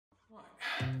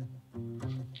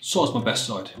Side's my best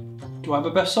side. Do I have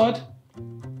a best side?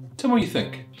 Tell me what you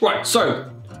think. Right,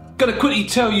 so, gonna quickly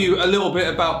tell you a little bit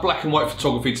about black and white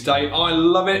photography today. I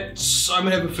love it, so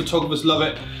many other photographers love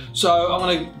it. So I'm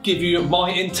gonna give you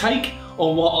my intake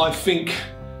on what I think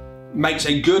makes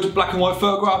a good black and white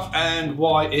photograph and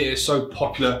why it is so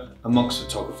popular amongst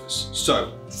photographers.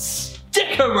 So,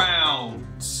 stick around!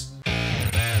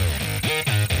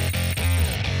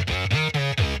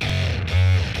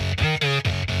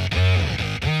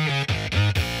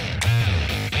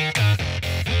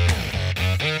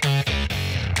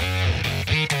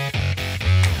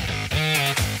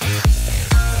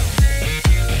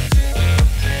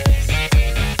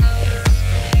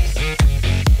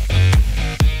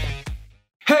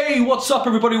 Hey, what's up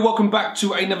everybody? Welcome back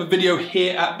to another video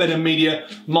here at Benham Media.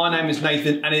 My name is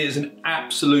Nathan and it is an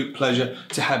absolute pleasure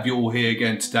to have you all here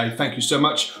again today. Thank you so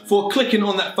much for clicking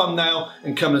on that thumbnail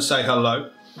and coming and say hello.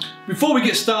 Before we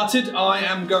get started, I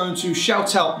am going to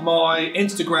shout out my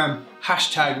Instagram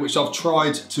hashtag, which I've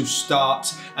tried to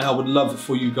start and I would love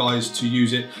for you guys to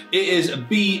use it. It is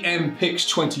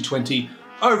BMPics2020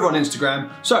 over on Instagram.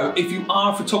 So if you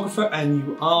are a photographer and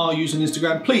you are using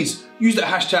Instagram, please use that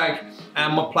hashtag.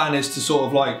 And my plan is to sort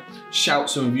of like shout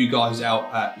some of you guys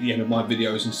out at the end of my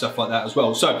videos and stuff like that as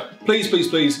well. So please, please,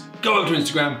 please go over to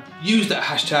Instagram, use that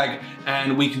hashtag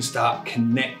and we can start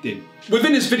connecting.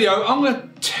 Within this video, I'm gonna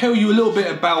tell you a little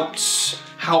bit about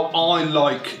how I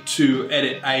like to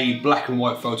edit a black and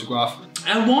white photograph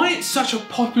and why it's such a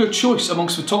popular choice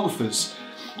amongst photographers.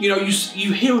 You know,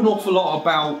 you hear an awful lot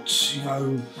about, you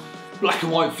know, black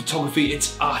and white photography,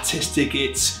 it's artistic,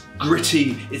 it's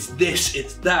gritty, it's this,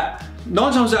 it's that.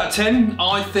 9 times out of 10,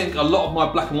 I think a lot of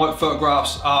my black and white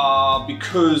photographs are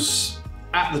because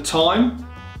at the time,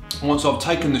 once I've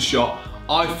taken the shot,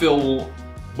 I feel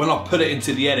when I put it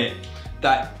into the edit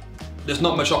that there's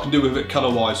not much I can do with it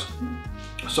color-wise.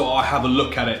 So I have a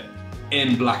look at it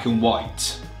in black and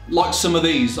white. Like some of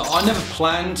these, I never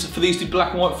planned for these to be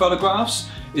black and white photographs.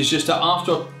 It's just that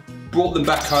after I brought them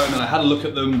back home and I had a look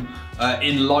at them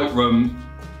in Lightroom,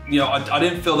 you know, I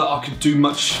didn't feel that I could do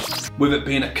much with it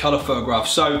being a color photograph.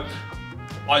 So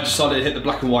I decided to hit the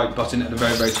black and white button at the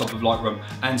very, very top of Lightroom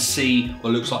and see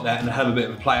what it looks like that and have a bit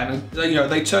of a play. And you know,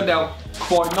 they turned out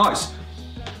quite nice.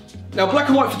 Now, black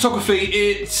and white photography,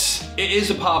 it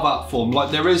is a part of art form.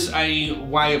 Like there is a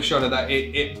way of showing that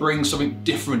it brings something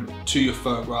different to your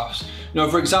photographs. You know,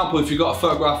 for example, if you've got a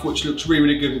photograph which looks really,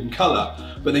 really good in color,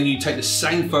 but then you take the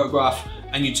same photograph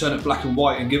and you turn it black and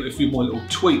white and give it a few more little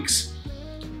tweaks,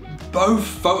 both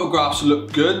photographs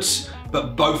look good,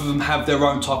 but both of them have their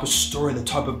own type of story, the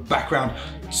type of background,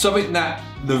 something that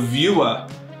the viewer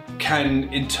can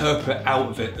interpret out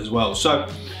of it as well. So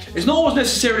it's not always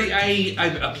necessarily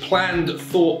a planned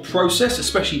thought process,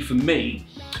 especially for me,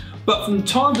 but from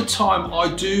time to time I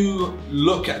do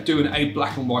look at doing a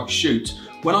black and white shoot.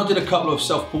 When I did a couple of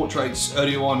self-portraits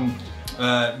earlier on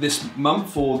this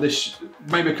month, or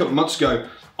maybe a couple of months ago,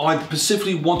 I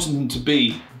specifically wanted them to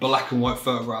be black and white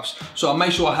photographs. So I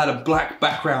made sure I had a black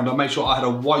background, I made sure I had a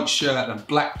white shirt and a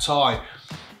black tie.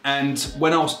 And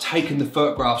when I was taking the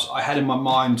photographs, I had in my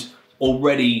mind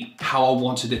already how I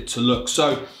wanted it to look.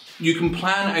 So you can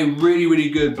plan a really, really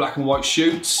good black and white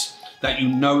shoot that you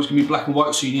know is gonna be black and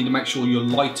white, so you need to make sure your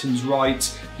lighting's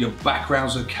right, your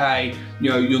background's okay. You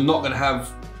know, you're not gonna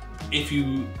have,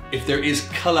 if there is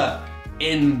color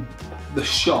in the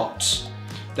shots,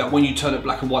 that when you turn it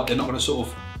black and white, they're not going to sort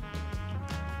of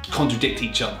contradict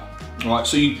each other. All right,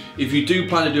 so if you do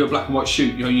plan to do a black and white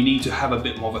shoot, you know, you need to have a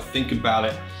bit more of a think about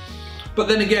it. But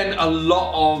then again, a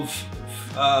lot of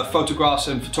photographs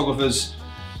and photographers,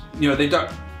 you know,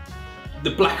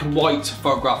 the black and white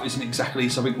photograph isn't exactly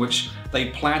something which they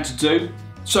plan to do.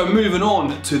 So moving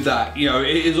on to that, you know,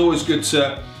 it is always good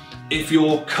to, if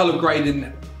you're color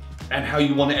grading and how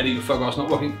you want to edit your photographs not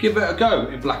working, give it a go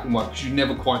in black and white, because you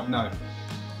never quite know.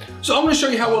 So I'm going to show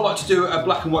you how I like to do a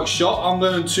black and white shot. I'm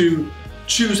going to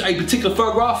choose a particular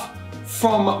photograph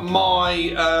from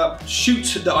my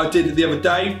shoot that I did the other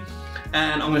day,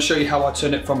 and I'm going to show you how I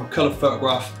turn it from a colour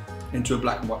photograph into a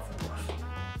black and white photograph.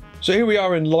 So here we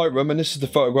are in Lightroom, and this is the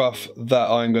photograph that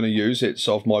I'm going to use. It's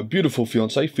of my beautiful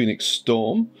fiance, Phoenix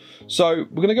Storm. So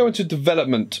we're going to go into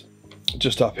development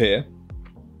just up here.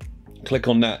 Click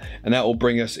on that, and that will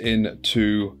bring us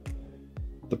into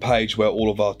the page where all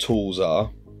of our tools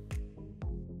are.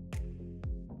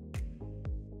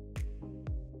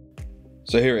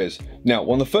 So here it is. Now,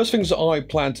 one of the first things that I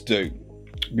plan to do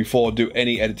before I do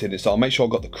any editing is I'll make sure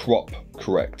I've got the crop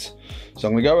correct. So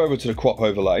I'm going to go over to the crop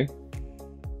overlay.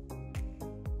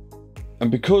 And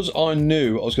because I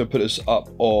knew I was going to put this up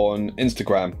on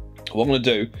Instagram, what I'm going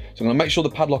to do is I'm going to make sure the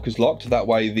padlock is locked. That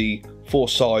way the 4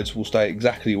 sides will stay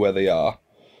exactly where they are.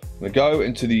 I'm going to go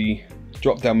into the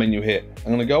drop down menu here.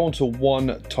 I'm going to go onto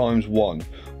 1x1,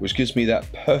 which gives me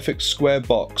that perfect square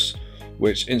box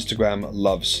which Instagram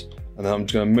loves. And then I'm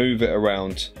just going to move it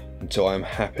around until I'm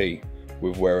happy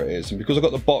with where it is. And because I've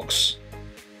got the box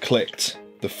clicked,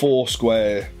 the 4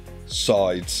 square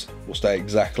sides will stay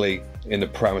exactly in the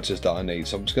parameters that I need.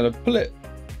 So I'm just going to pull it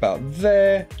about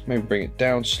there, maybe bring it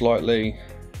down slightly,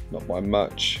 not by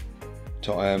much,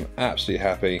 until I am absolutely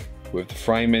happy with the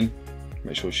framing.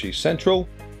 Make sure she's central,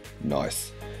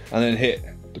 nice. And then hit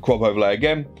the crop overlay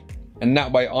again, and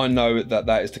that way I know that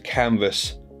that is the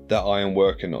canvas that I am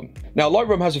working on. Now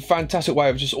Lightroom has a fantastic way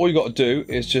of just, all you got to do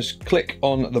is just click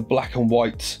on the black and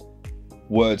white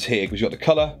words here, because you've got the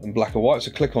color and black and white,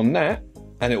 so click on that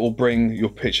and it will bring your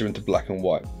picture into black and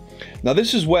white. Now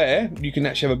this is where you can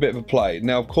actually have a bit of a play.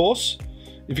 Now of course,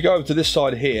 if you go over to this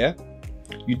side here,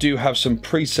 you do have some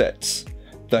presets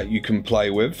that you can play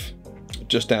with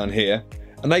just down here,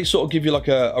 and they sort of give you like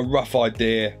a rough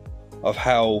idea of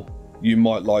how you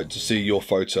might like to see your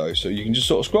photo. So you can just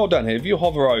sort of scroll down here. If you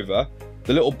hover over,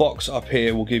 the little box up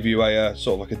here will give you a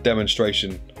sort of like a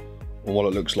demonstration on what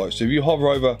it looks like. So if you hover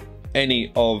over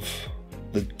any of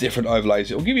the different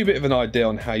overlays, it will give you a bit of an idea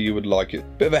on how you would like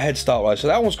it. Bit of a head start, right? So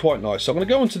that one's quite nice. So I'm going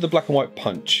to go into the black and white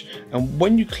punch, and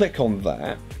when you click on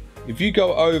that, if you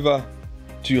go over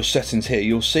to your settings here,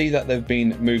 you'll see that they've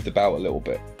been moved about a little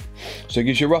bit. So it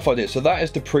gives you a rough idea. So that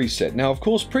is the preset. Now of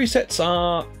course presets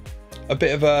are a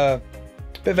bit of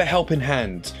a helping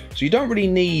hand, so you don't really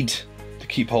need to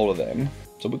keep hold of them.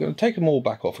 So we're going to take them all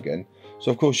back off again. So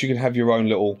of course you can have your own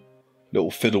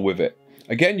little fiddle with it.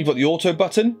 Again, you've got the auto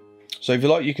button. So if you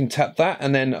like, you can tap that,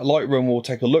 and then Lightroom will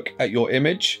take a look at your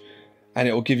image and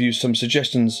it will give you some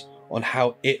suggestions on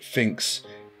how it thinks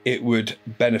it would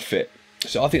benefit.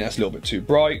 So I think that's a little bit too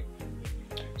bright.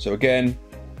 So again,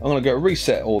 I'm going to go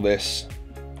reset all this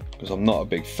because I'm not a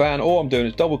big fan. All I'm doing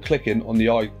is double clicking on the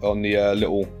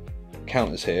little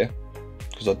counters here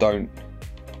because I don't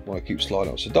want to keep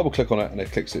sliding up. So double click on it and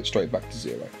it clicks it straight back to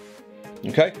 0.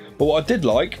 Okay, but what I did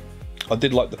like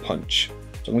the punch.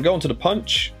 So I'm going to go onto the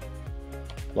punch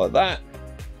like that,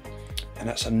 and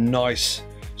that's a nice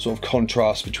sort of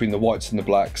contrast between the whites and the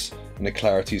blacks, and the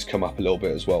clarity's come up a little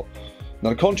bit as well.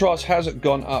 Now the contrast has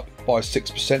gone up by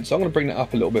 6%, so I'm going to bring that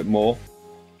up a little bit more,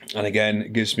 and again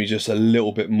it gives me just a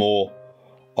little bit more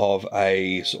of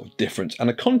a sort of difference and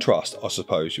a contrast, I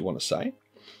suppose you want to say.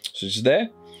 So it's there,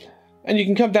 and you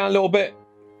can come down a little bit.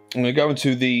 I'm going to go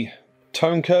into the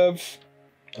tone curve.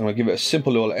 I'm going to give it a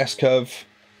simple little S curve.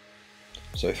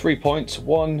 So 3 points,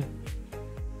 1,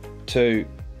 2,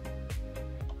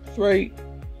 3.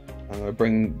 I'm going to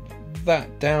bring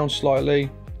that down slightly,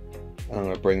 and I'm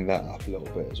going to bring that up a little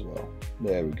bit as well.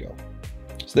 There we go.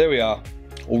 So there we are.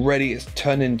 Already it's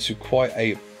turned into quite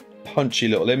a punchy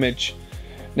little image.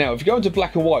 Now if you go into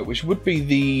black and white, which would be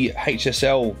the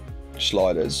HSL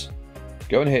sliders,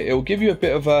 go in here, it will give you a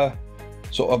bit of a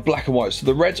sort of black and white. So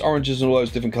the reds, oranges and all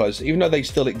those different colors, even though they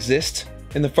still exist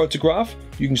in the photograph,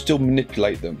 you can still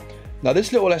manipulate them. Now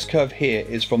this little S curve here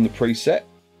is from the preset,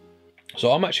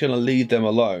 so I'm actually going to leave them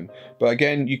alone, but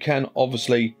again you can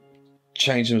obviously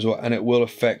change them as well, and it will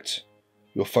affect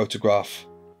your photograph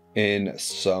in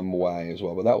some way as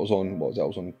well. But that was on, what was that,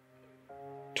 was on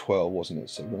 12, wasn't it?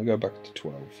 So I'm going to go back to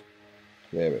 12.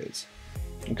 There it is.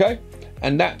 Okay,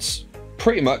 and that's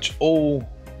pretty much all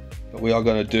that we are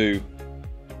going to do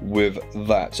with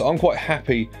that. So I'm quite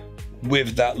happy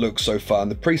with that look so far, and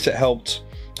the preset helped,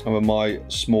 and with my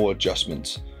small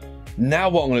adjustments. Now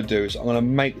what I'm going to do is I'm going to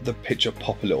make the picture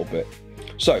pop a little bit.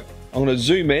 So I'm going to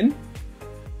zoom in.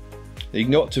 You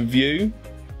can go up to view,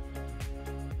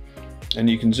 and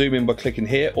you can zoom in by clicking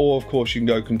here, or of course you can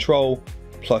go Control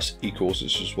plus equals,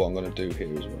 which is what I'm going to do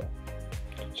here as well.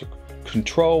 So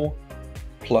Control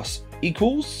plus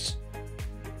equals,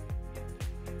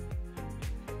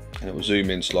 and it will zoom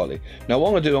in slightly. Now what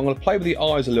I'm going to do, I'm going to play with the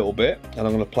eyes a little bit, and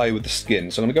I'm going to play with the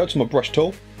skin. So I'm going to go to my brush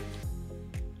tool.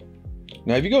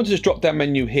 Now if you go into this drop down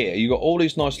menu here, you've got all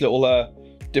these nice little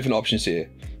different options here.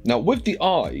 Now with the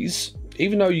eyes,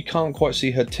 even though you can't quite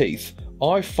see her teeth,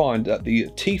 I find that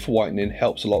the teeth whitening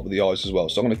helps a lot with the eyes as well.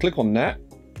 So I'm going to click on that,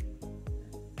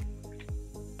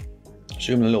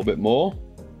 zoom in a little bit more,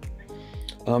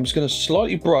 and I'm just going to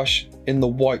slightly brush in the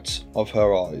whites of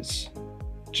her eyes.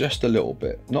 Just a little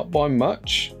bit, not by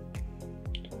much.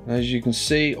 And as you can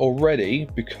see already,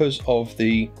 because of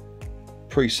the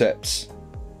presets,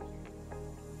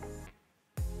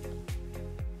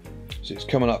 so it's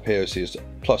coming up here, see it's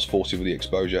plus 40 with the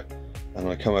exposure, and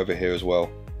I come over here as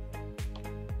well,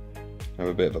 have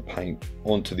a bit of a paint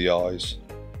onto the eyes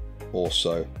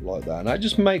also like that, and that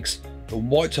just makes the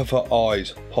whites of her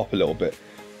eyes pop a little bit.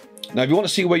 Now if you want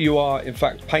to see where you are in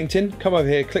fact painting, come over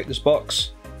here, click this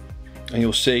box, and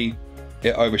you'll see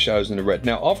it overshadows in the red.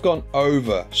 Now I've gone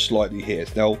over slightly here.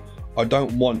 Now I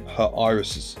don't want her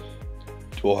irises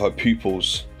or her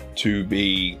pupils to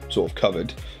be sort of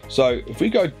covered. So if we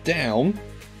go down,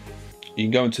 you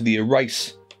can go into the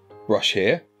erase brush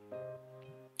here,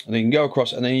 and then you can go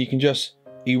across, and then you can just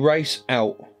erase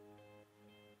out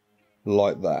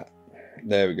like that.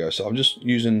 There we go. So I'm just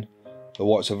using the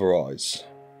whites of her eyes.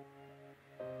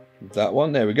 That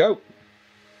one, there we go.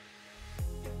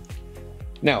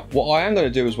 Now, what I am going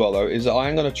to do as well though, is I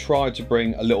am going to try to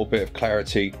bring a little bit of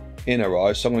clarity in her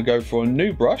eyes. So I'm going to go for a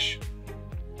new brush,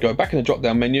 go back in the drop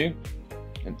down menu,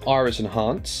 and Iris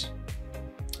Enhance.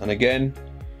 And again,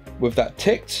 with that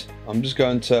ticked, I'm just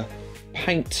going to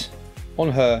paint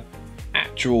on her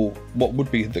actual, what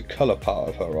would be the color part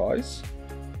of her eyes.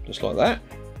 Just like that.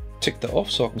 Tick that off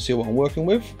so I can see what I'm working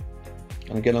with.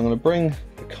 And again, I'm going to bring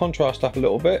the contrast up a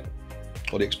little bit,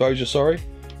 or the exposure, sorry.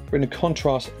 Bring the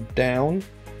contrast down,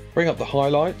 bring up the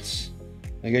highlights.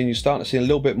 Again, you're starting to see a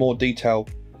little bit more detail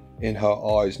in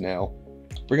her eyes now.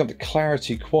 Bring up the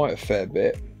clarity quite a fair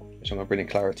bit, which I'm going to bring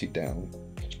the clarity down.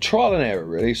 It's trial and error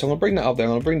really, so I'm going to bring that up there.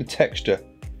 I'm going to bring the texture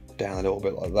down a little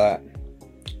bit like that.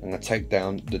 I'm going to take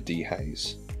down the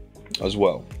dehaze as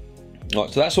well. All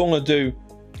right, so that's what I'm going to do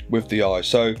with the eyes.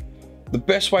 So the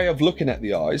best way of looking at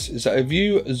the eyes is that if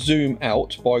you zoom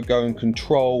out by going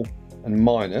Control and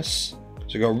minus,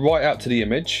 so go right out to the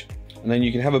image, and then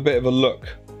you can have a bit of a look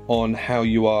on how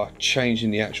you are changing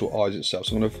the actual eyes itself.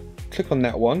 So I'm going to click on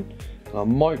that one, and I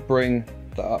might bring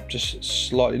that up just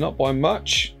slightly, not by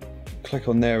much. Click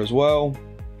on there as well.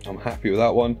 I'm happy with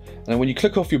that one. And then when you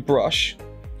click off your brush,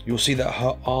 you'll see that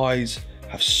her eyes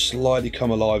have slightly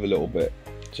come alive a little bit.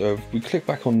 So if we click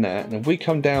back on that, and if we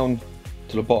come down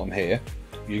to the bottom here,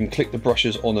 you can click the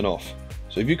brushes on and off.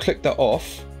 So if you click that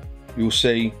off, you'll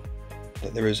see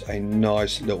that there is a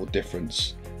nice little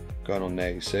difference going on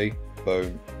there, you see,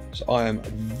 boom. So I am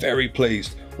very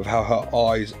pleased with how her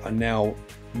eyes are now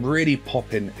really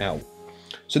popping out.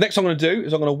 So next I'm going to do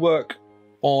is I'm going to work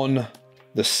on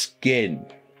the skin.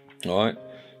 All right,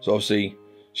 so obviously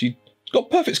she's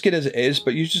got perfect skin as it is,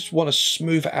 but you just want to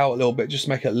smooth it out a little bit, just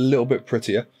make it a little bit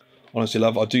prettier. Honestly,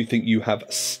 love, I do think you have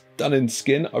stunning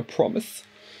skin, I promise.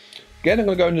 Again, I'm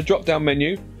going to go in the drop down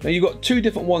menu. Now you've got two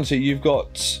different ones here. You've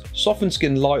got softened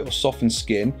skin light or softened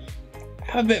skin.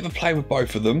 Have a bit of a play with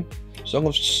both of them. So I'm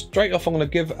going to straight off, I'm going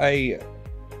to give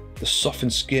the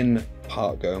softened skin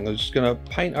part go. I'm just going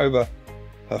to paint over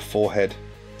her forehead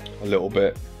a little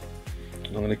bit.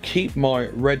 And I'm going to keep my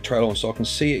red trail on so I can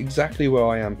see exactly where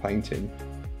I am painting,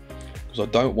 because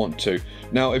I don't want to.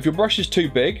 Now, if your brush is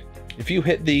too big, if you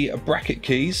hit the bracket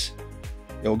keys,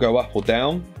 it'll go up or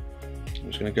down. I'm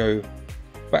just going to go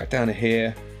back down to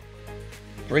here,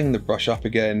 bring the brush up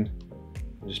again,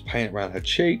 and just paint around her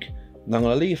cheek. And I'm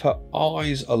going to leave her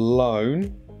eyes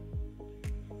alone.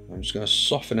 I'm just going to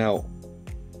soften out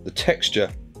the texture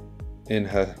in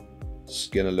her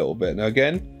skin a little bit. Now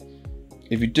again,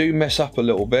 if you do mess up a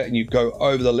little bit and you go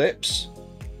over the lips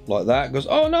like that, goes,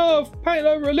 oh no, I've painted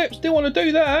over her lips, didn't want to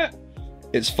do that.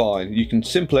 It's fine. You can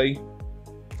simply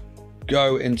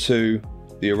go into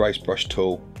the erase brush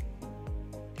tool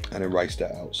and erase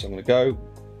that out. So I'm going to go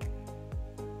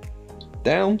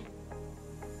down.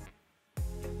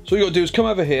 So all you got to do is come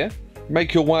over here,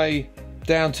 make your way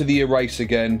down to the erase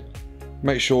again,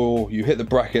 make sure you hit the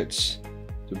brackets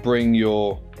to bring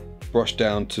your brush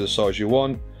down to the size you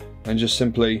want, and just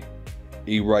simply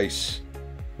erase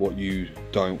what you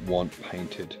don't want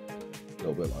painted. A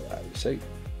little bit like that, you see.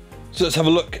 So let's have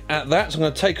a look at that. So I'm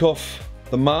going to take off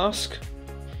the mask,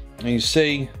 and you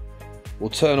see we'll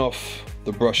turn off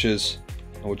the brushes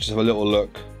and we'll just have a little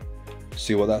look,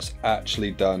 see what that's actually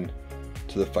done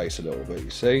to the face a little bit, you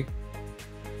see.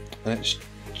 And it's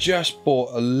just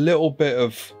brought a little bit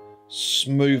of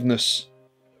smoothness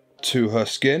to her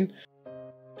skin.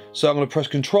 So I'm going to press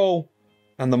Control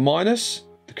and the minus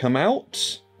to come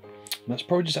out. And that's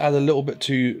probably just add a little bit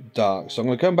too dark. So I'm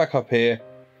going to come back up here,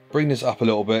 bring this up a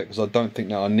little bit because I don't think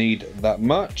that I need that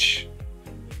much.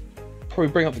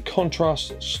 Probably bring up the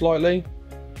contrast slightly.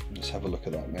 Let's have a look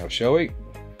at that now, shall we?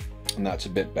 And that's a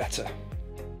bit better.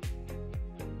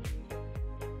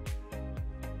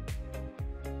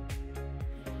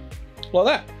 Like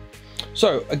that.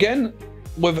 So again,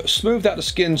 we've smoothed out the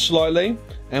skin slightly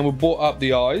and we've brought up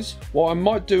the eyes. What I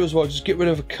might do as well, just get rid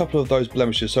of a couple of those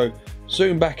blemishes. So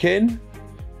zoom back in,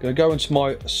 gonna go into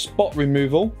my spot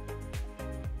removal.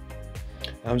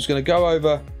 I'm just gonna go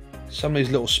over some of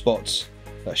these little spots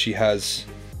that she has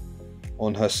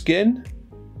on her skin.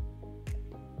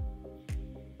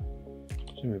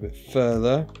 Zoom a bit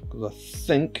further, because I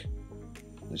think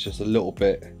there's just a little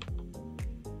bit.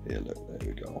 Here, look, there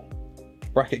we go.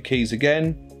 Bracket keys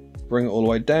again, bring it all the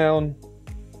way down.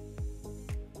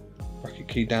 Bracket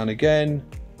key down again.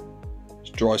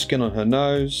 It's dry skin on her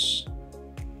nose.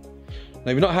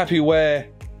 Now, if you're not happy where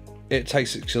it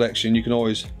takes its selection, you can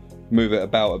always move it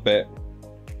about a bit.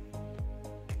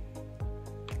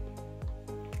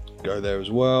 Go there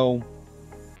as well.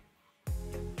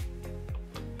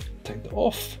 Take that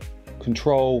off.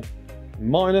 Control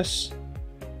minus.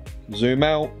 Zoom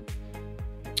out.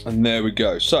 And there we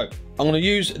go. So I'm going to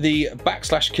use the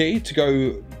backslash key to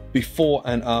go before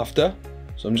and after.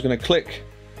 So I'm just going to click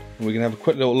and we're going to have a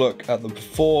quick little look at the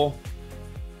before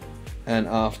and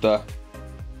after.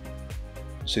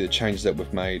 See the changes that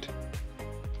we've made.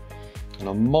 And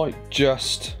I might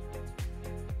just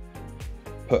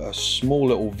put a small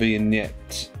little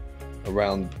vignette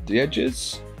around the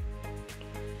edges.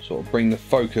 Sort of bring the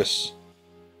focus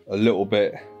a little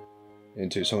bit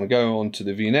into. So I'm going to go on to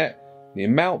the vignette. The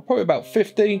amount, probably about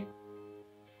 50.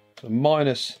 So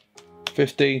minus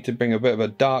 50 to bring a bit of a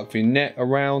dark vignette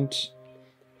around.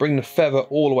 Bring the feather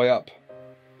all the way up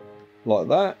like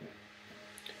that.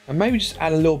 And maybe just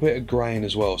add a little bit of grain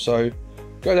as well. So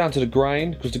go down to the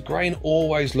grain, because the grain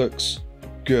always looks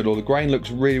good, or the grain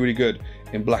looks really, really good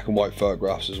in black and white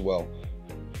photographs as well.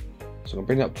 So I'm going to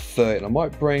bring it up to 30, and I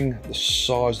might bring the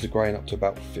size of the grain up to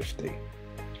about 50.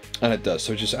 And it does.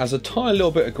 So it just adds a tiny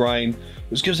little bit of grain,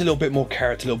 which gives it a little bit more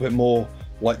character, a little bit more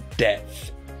like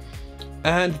depth.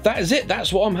 And that is it.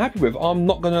 That's what I'm happy with. I'm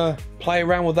not going to play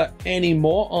around with that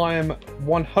anymore. I am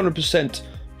 100%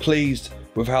 pleased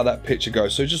with how that picture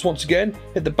goes. So just once again,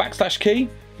 hit the backslash key,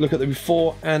 look at the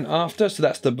before and after. So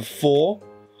that's the before,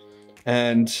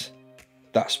 and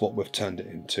that's what we've turned it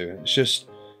into. It just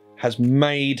has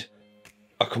made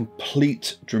a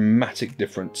complete dramatic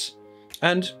difference.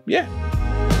 And yeah.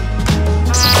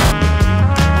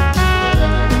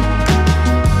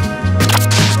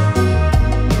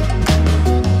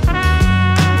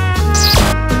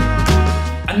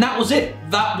 And that was it.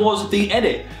 That was the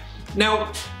edit.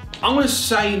 Now, I'm going to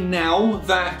say now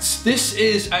that this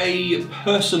is a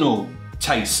personal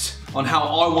taste on how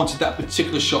I wanted that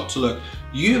particular shot to look.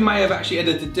 You may have actually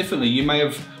edited it differently. You may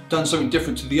have done something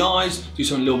different to the eyes, do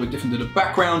something a little bit different to the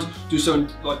background, do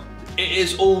something like, it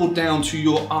is all down to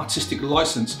your artistic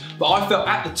license. But I felt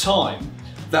at the time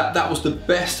that that was the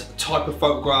best type of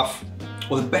photograph,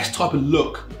 or the best type of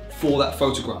look for that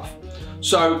photograph.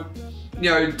 So, you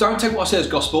know, don't take what I say as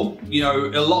gospel. You know,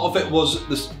 a lot of it was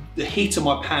the heat of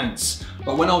my pants.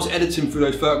 But when I was editing through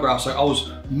those photographs, I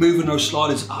was moving those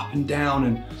sliders up and down,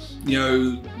 and you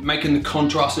know, making the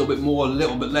contrast a little bit more, a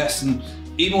little bit less. And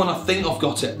even when I think I've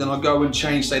got it, then I go and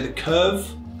change, say, the curve.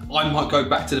 I might go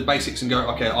back to the basics and go,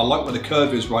 okay, I like where the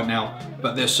curve is right now,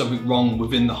 but there's something wrong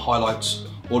within the highlights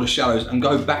or the shadows, and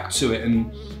go back to it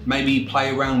and maybe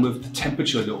play around with the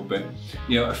temperature a little bit.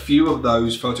 You know, a few of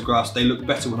those photographs, they look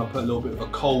better when I put a little bit of a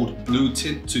cold blue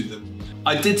tint to them.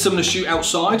 I did some of the shoot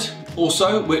outside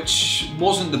also, which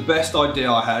wasn't the best idea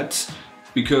I had,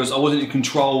 because I wasn't in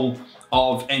control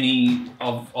of any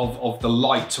of the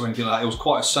light or anything like that. It was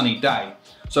quite a sunny day.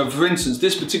 So for instance,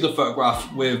 this particular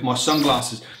photograph with my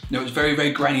sunglasses, you know, it's very,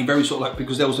 very grainy, very sort of like,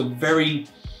 because there was a very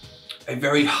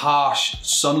harsh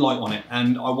sunlight on it,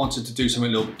 and I wanted to do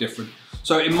something a little bit different.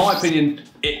 So in my opinion,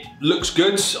 it looks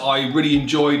good. I really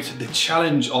enjoyed the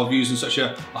challenge of using such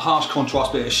a harsh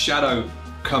contrast bit of shadow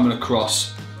coming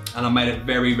across, and I made it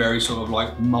very, very sort of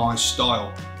like my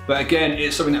style. But again,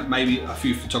 it's something that maybe a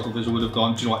few photographers would have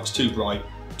gone, do you know what, it's too bright,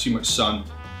 too much sun,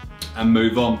 and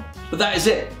move on. But that is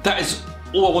it. That is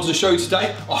all I wanted to show you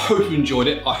today. I hope you enjoyed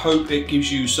it. I hope it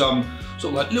gives you some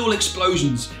sort of like little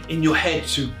explosions in your head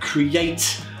to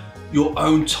create your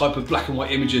own type of black and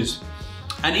white images.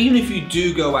 And even if you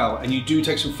do go out and you do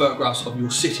take some photographs of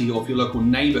your city or of your local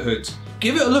neighborhood,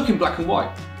 give it a look in black and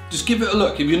white. Just give it a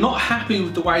look. If you're not happy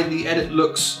with the way the edit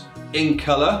looks in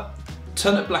color,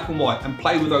 turn it black and white and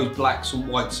play with those blacks and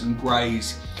whites and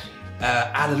grays.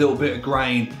 Add a little bit of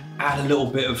grain, add a little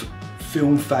bit of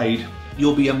film fade.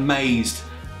 You'll be amazed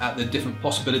at the different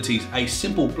possibilities a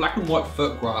simple black and white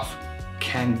photograph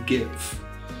can give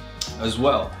as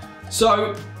well.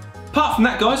 So, apart from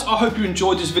that, guys, I hope you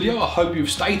enjoyed this video. I hope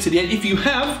you've stayed to the end. If you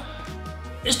have,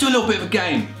 let's do a little bit of a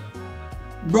game.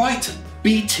 Write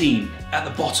B team at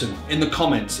the bottom in the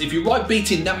comments. If you write B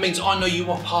team, that means I know you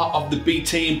are part of the B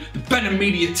team, the Benham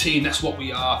Media team. That's what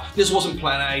we are. This wasn't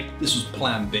plan A, this was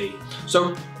plan B.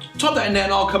 So type that in there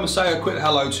and I'll come and say a quick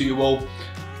hello to you all.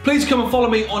 Please come and follow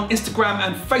me on Instagram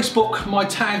and Facebook. My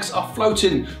tags are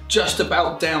floating just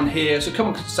about down here, so come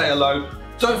and say hello.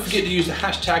 Don't forget to use the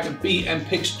hashtag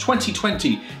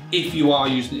BMPics2020 if you are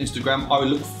using Instagram. I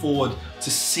look forward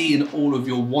to seeing all of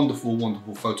your wonderful,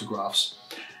 wonderful photographs.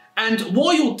 And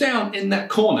while you're down in that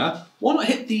corner, why not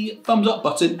hit the thumbs up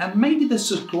button and maybe the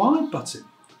subscribe button?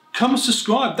 Come and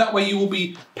subscribe, that way you will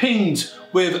be pinged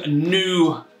with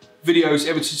new videos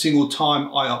every single time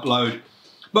I upload.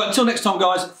 But until next time,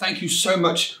 guys, thank you so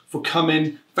much for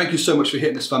coming. Thank you so much for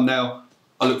hitting this thumbnail.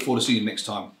 I look forward to seeing you next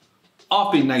time.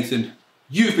 I've been Nathan.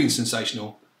 You've been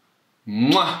sensational.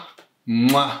 Mwah,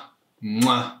 mwah,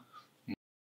 mwah.